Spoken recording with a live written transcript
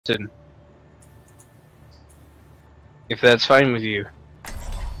If that's fine with you.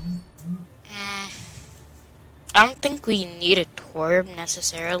 I don't think we need a torb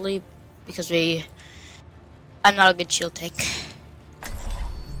necessarily, because I'm not a good shield tank.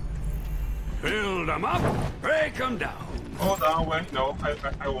 Build them up, break them down. Hold on, wait, no,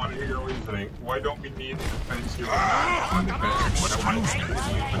 I want to hear your reasoning. Why don't we need defense hero on defense? What I want to see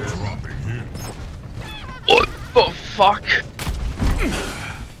What the fuck?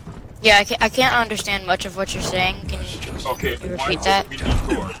 Yeah, I can't understand much of what you're saying. Can you repeat that? We need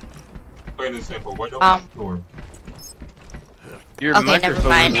Thor. Plain and simple. Why don't we need Thor? Your Okay, never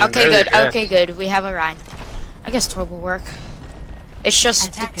mind. Okay, good. Okay, good. We have a Rhine. I guess Torb will work. It's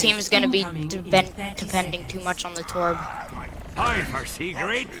just the team is going to be depending too much on the Torb. I foresee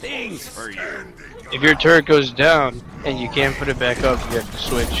great things for you. If your turret goes down and you can't put it back up, you have to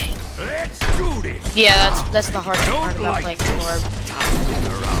switch. Let's do this. Yeah, that's the hard part about playing Torb.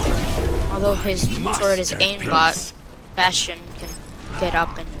 Although his turret is aimbot, Bastion can get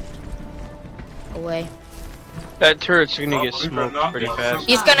up and away. That turret's gonna get smoked pretty fast.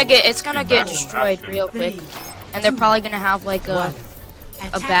 It's gonna get destroyed real quick, and they're probably gonna have like a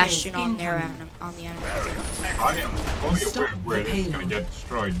Bastion on the enemy. I am fully aware where it's gonna get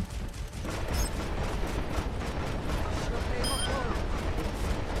destroyed.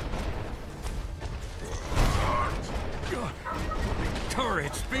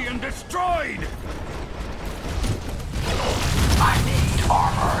 Turret's being destroyed. I need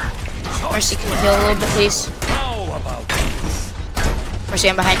armor. Mercy, can you heal a little bit, please? How about this? Mercy,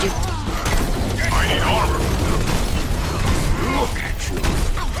 I'm behind you. I need armor. Look at you.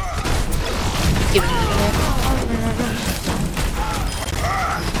 Give me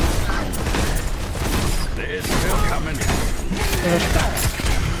They're still coming.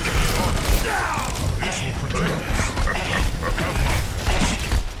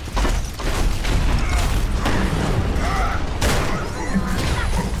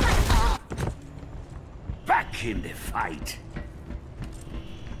 Back in the fight.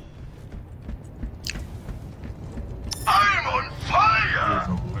 I'm on fire. There's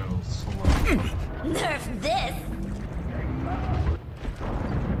a little slow. Nerf this!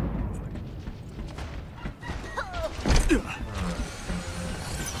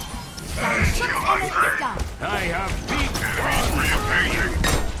 I have beat.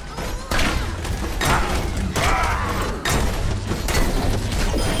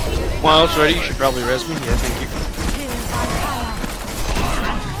 Miles, ready? You should probably res me. Yeah, thank you.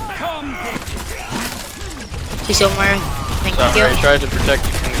 Come. She's somewhere. Thank Sorry, you. I tried to protect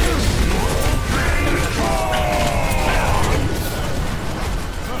you from this.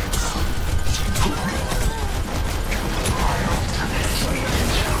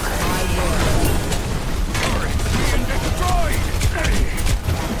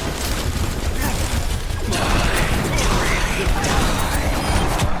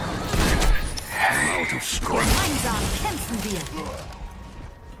 Out of score.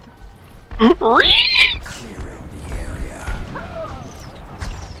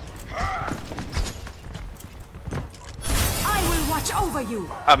 I will watch over you.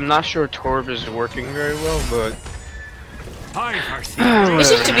 I'm not sure Torb is working very well, but I foresee. We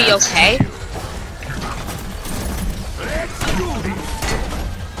seem to be okay. Let's do this.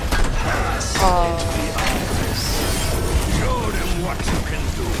 Oh, Show them what you can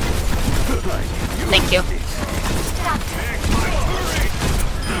do. thank you.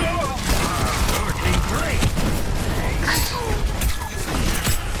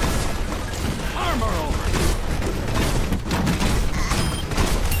 Armor over.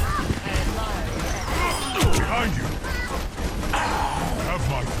 Behind you. Have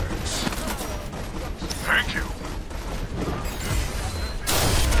my thanks. Thank you.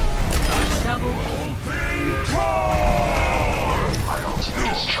 My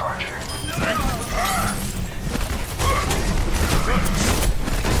ultimate is charging.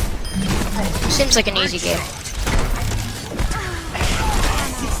 Seems like an easy game.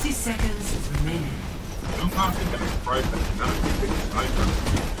 60 seconds remaining. Don't talk to them, right? That's not a big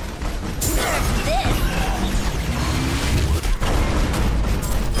sniper.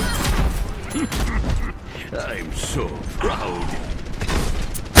 I'm so proud.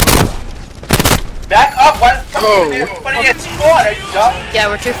 Back up! What are you squad? Are you dumb? Yeah,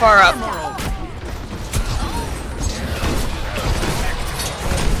 we're too far up.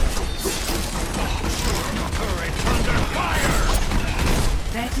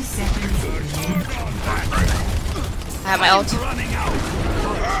 I have my ult. Running out.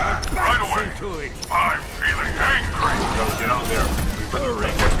 Right away. To it. I'm feeling angry. Get out there.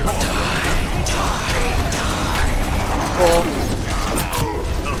 Cool.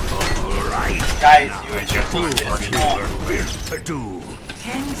 Guys, you and your Two team are is killer players to do.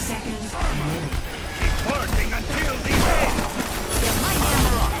 10 seconds remaining. Working until the end. Take my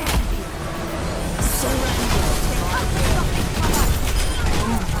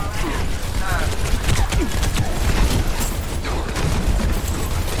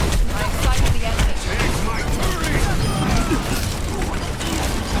fury.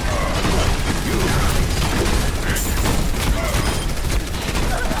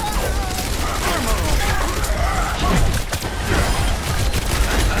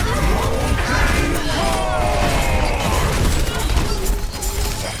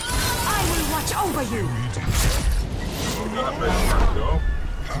 I will watch over you.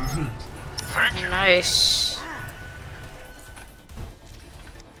 Nice.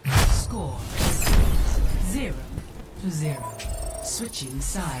 Score 0-0. Switching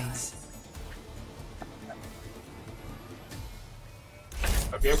sides.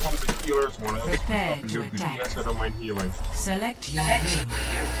 Okay, from the healers, one of Prepare the to attack. DPS, I don't mind healing. Select your name.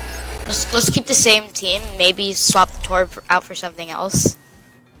 Let's keep the same team. Maybe swap the Torb out for something else.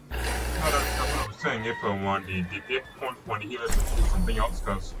 No, that's what I was saying. If I want the DPS, want the healers to do something else,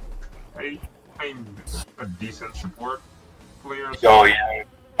 because I'm a decent support player. So Oh yeah,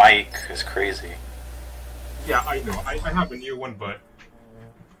 Mike is crazy. yeah, I know. I have a new one, but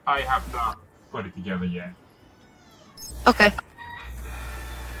I have not put it together yet. Okay.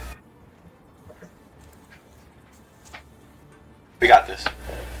 We got this.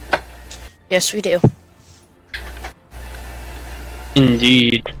 Yes, we do.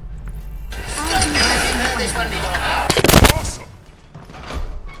 Indeed. Awesome.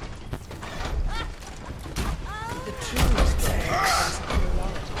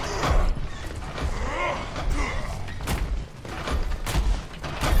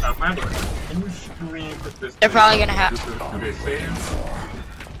 Amanda, can you stream with this? They're probably gonna have- Do they save?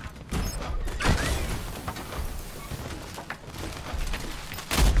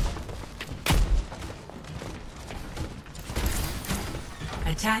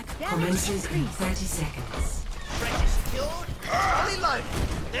 Attack commences in 30 seconds.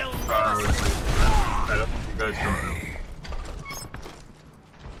 I don't think you guys can.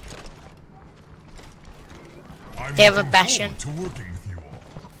 They have a Bastion. To working with you all.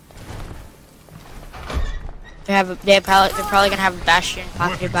 They're probably gonna have a Bastion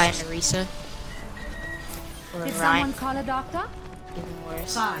pocketed by an Orisa. Or a Did Ryan. someone call a doctor? Even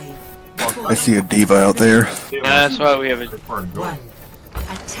worse. 5, I see a diva out there. Yeah, that's why we have a. 1.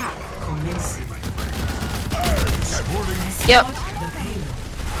 Attack commencing. Yep. The payload.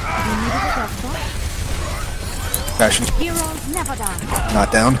 Fashion Heroes never die.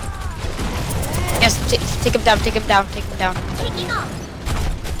 not down. Yes, take him down, take him down, take him down.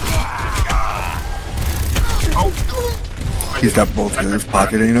 He's got both healers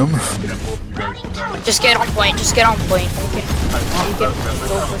pocketing him. Just get on point, just get on point. You can go for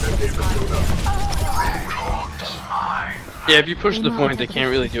Yeah, if you push the point, they can't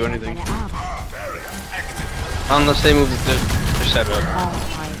really do anything. Unless they move the setup. Oh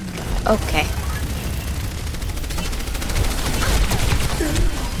my. Okay.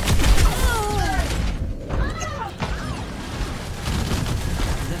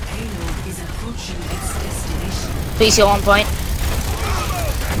 The payload is approaching its destination. Please heal on point.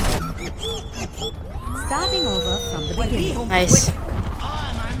 Starting over from the beginning. Nice.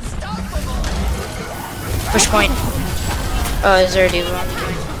 Push point. Oh, is there a dude on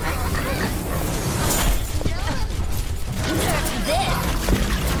point?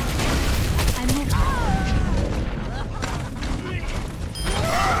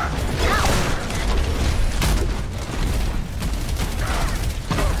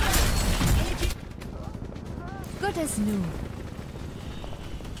 Good as new.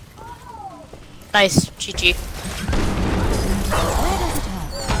 Nice, GG.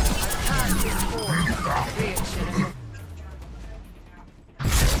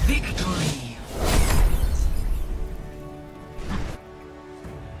 Victory.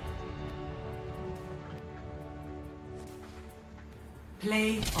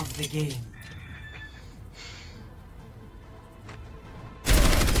 Play of the game.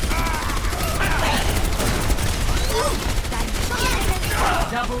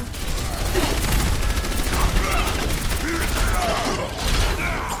 Double.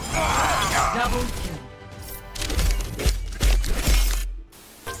 Double kill.